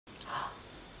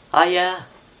Hiya,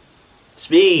 it's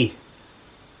me.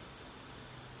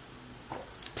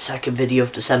 Second video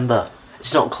of December.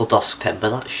 It's not called Dusktember,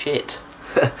 that's shit.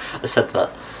 I said that.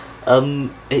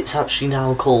 It's actually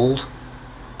now called,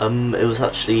 it was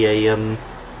actually a,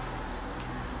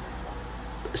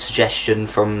 suggestion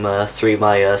from, 3 of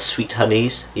my, sweet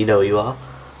honeys. You know who you are.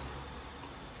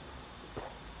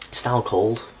 It's now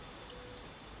called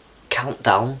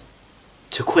Countdown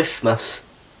to QUIFFMAS.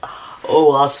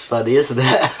 Oh, that's funny, isn't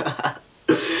it?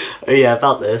 Oh yeah,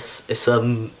 about this, it's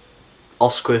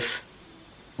Osquiff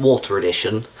Water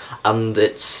Edition, and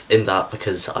it's in that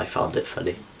because I found it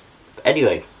funny. But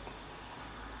anyway,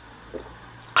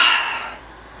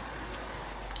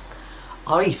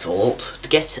 I thought, to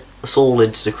get us all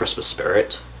into the Christmas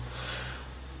spirit,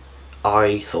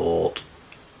 I thought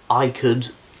I could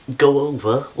go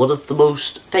over one of the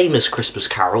most famous Christmas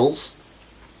carols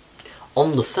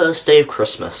on the first day of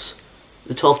Christmas.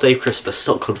 The 12th day of Christmas. It's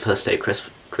not called the first day of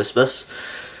Christmas.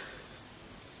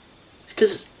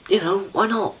 Because, you know, why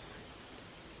not?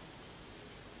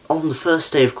 On the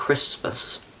first day of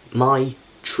Christmas, my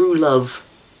true love,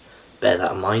 bear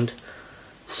that in mind,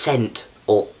 sent,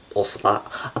 or also that,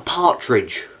 a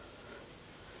partridge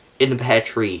in a pear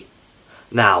tree.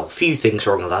 Now, a few things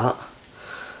wrong with that.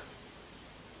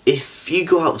 If you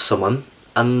go out with someone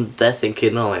and they're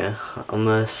thinking, oh yeah, I'm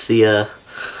gonna see a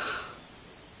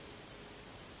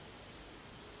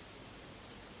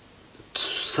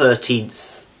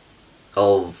 13th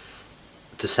of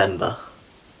December,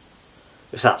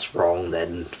 if that's wrong,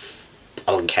 then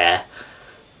I don't care.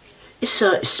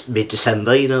 It's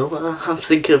mid-December, you know. I'm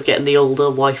thinking of getting the older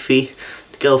wifey,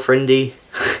 the girlfriendy,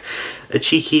 a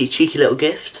cheeky little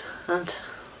gift. And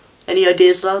any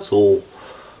ideas, lads? Or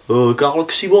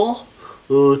Galaxy War?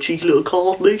 Cheeky little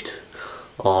card, mate?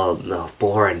 Oh no,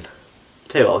 boring.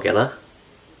 Tell you what I'll get her.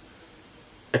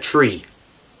 A tree.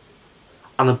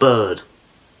 And a bird.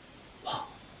 What?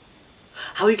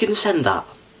 How are you going to send that?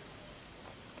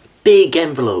 Big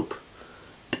envelope.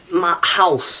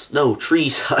 House. No, tree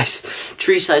size.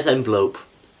 Tree size envelope.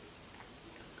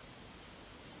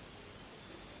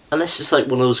 Unless it's like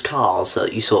one of those cars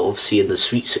that you sort of see in the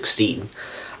Sweet 16.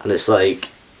 And it's like,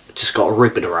 just got a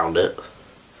ribbon around it.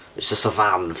 It's just a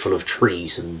van full of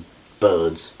trees and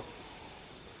birds.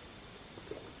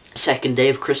 Second day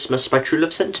of Christmas, my true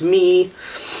love sent to me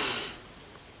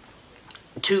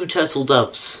 2 turtle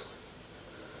doves.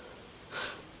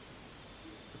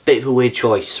 Bit of a weird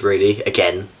choice, really,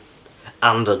 again.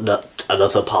 And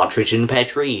another partridge in a pear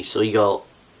tree. So you got,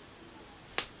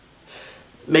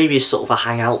 maybe it's sort of a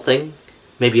hangout thing.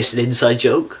 Maybe it's an inside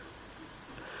joke.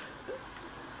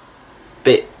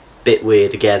 Bit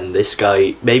weird again, this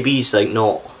guy. Maybe he's like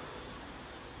not,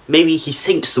 maybe he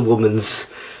thinks the woman's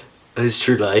his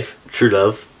true love.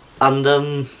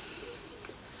 And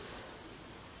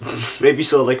maybe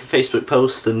saw like a Facebook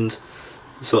post and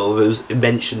sort of it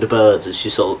mentioned the birds, and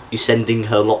she's sending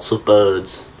her lots of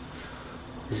birds.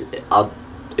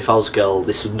 If I was a girl,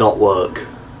 this would not work.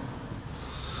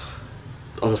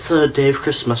 On the 3rd day of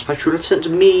Christmas, my true love sent to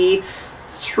me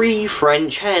 3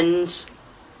 French hens.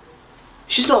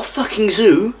 She's not a fucking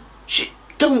zoo.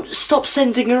 Don't stop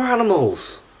sending her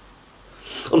animals.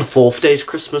 On the 4th day of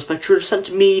Christmas, my true love sent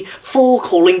to me 4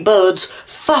 calling birds.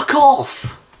 Fuck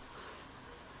off.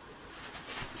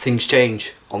 Things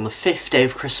change. On the 5th day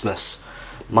of Christmas,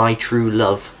 my true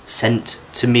love sent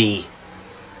to me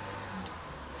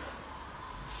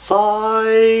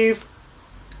 5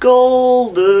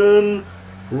 golden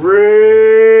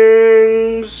rings.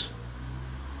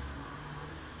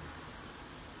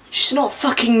 She's not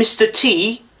fucking Mr.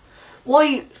 T.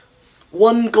 Why?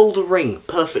 1 golden ring,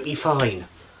 perfectly fine.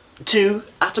 2,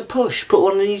 at a push, put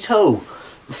 1 on your toe.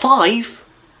 5?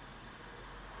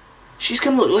 She's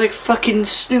gonna look like fucking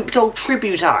Snoop Dogg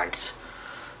tribute act.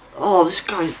 Oh, this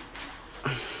guy.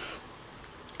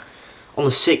 On the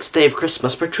 6th day of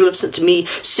Christmas, my true love sent to me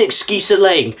 6 geese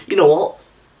a-laying. You know what?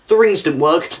 The rings didn't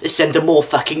work, let's send her more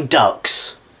fucking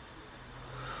ducks.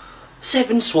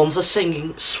 7 swans are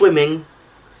swimming.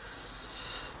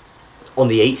 On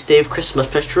the 8th day of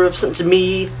Christmas, my true love sent to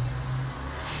me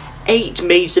 8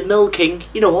 maids a milking.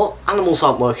 You know what? Animals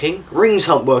aren't working, rings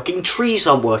aren't working, trees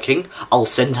aren't working. I'll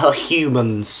send her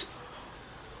humans.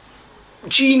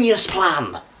 Genius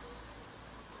plan.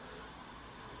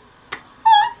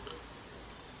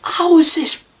 How is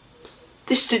this?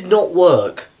 This did not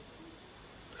work.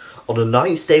 On the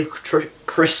 9th day of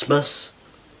Christmas,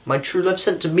 my true love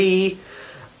sent to me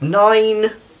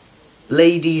 9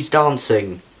 ladies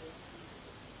dancing.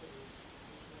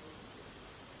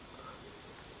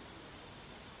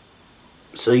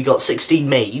 So you got 16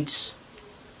 maids.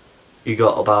 You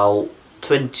got about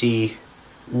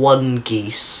 21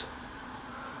 geese,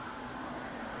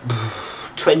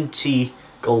 20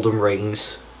 golden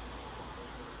rings.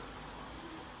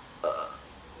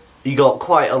 You got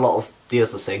quite a lot of the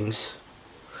other things.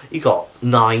 You got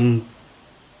 9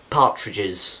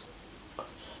 partridges.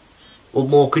 What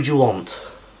more could you want?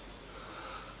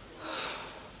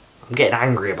 I'm getting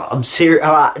angry about. I'm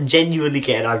genuinely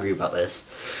getting angry about this.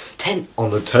 10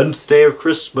 on the 10th day of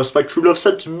Christmas, my true love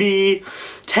sent to me.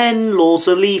 10 lords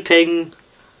are leaping.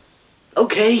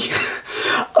 Okay,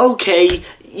 okay,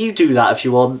 you do that if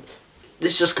you want.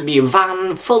 There's just gonna be a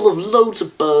van full of loads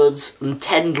of birds and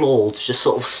 10 lords just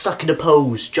sort of stuck in a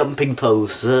pose, jumping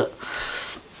pose. Is it?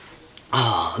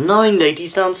 9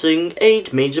 ladies dancing,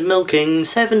 8 maids are milking,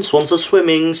 7 swans are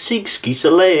swimming, 6 geese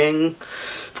are laying,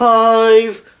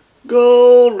 5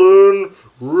 golden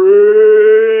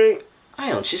ring.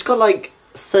 Hang on, she's got like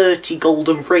 30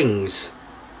 golden rings.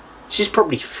 She's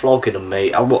probably flogging them,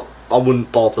 mate. I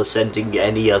wouldn't bother sending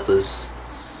any others.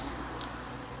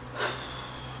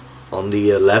 On the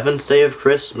 11th day of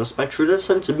Christmas, my true love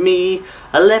sent to me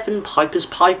 11 pipers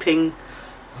piping.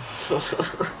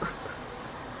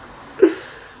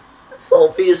 It's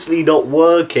obviously not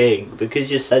working because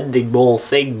you're sending more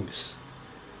things.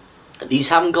 These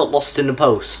haven't got lost in the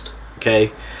post,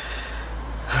 okay?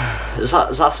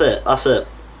 That's it, that's it.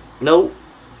 No,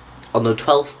 on the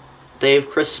 12th day of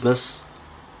Christmas,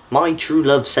 my true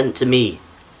love sent to me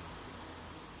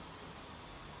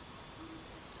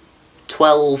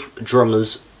 12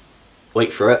 drummers,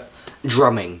 wait for it,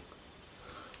 drumming.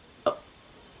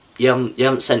 You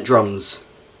haven't sent drums.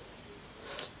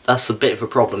 That's a bit of a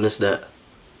problem, isn't it?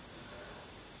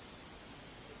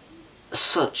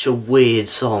 Such a weird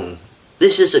song.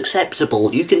 This is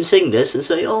acceptable. You can sing this and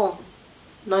say, oh,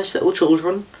 nice little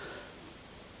children.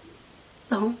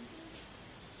 No.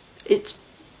 It's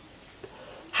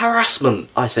harassment,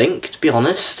 I think, to be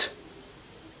honest.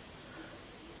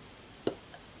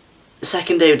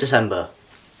 2nd day of December.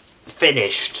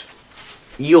 Finished.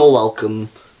 You're welcome.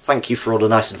 Thank you for all the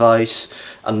nice advice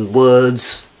and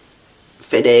words.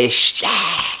 Finished.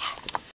 Yeah!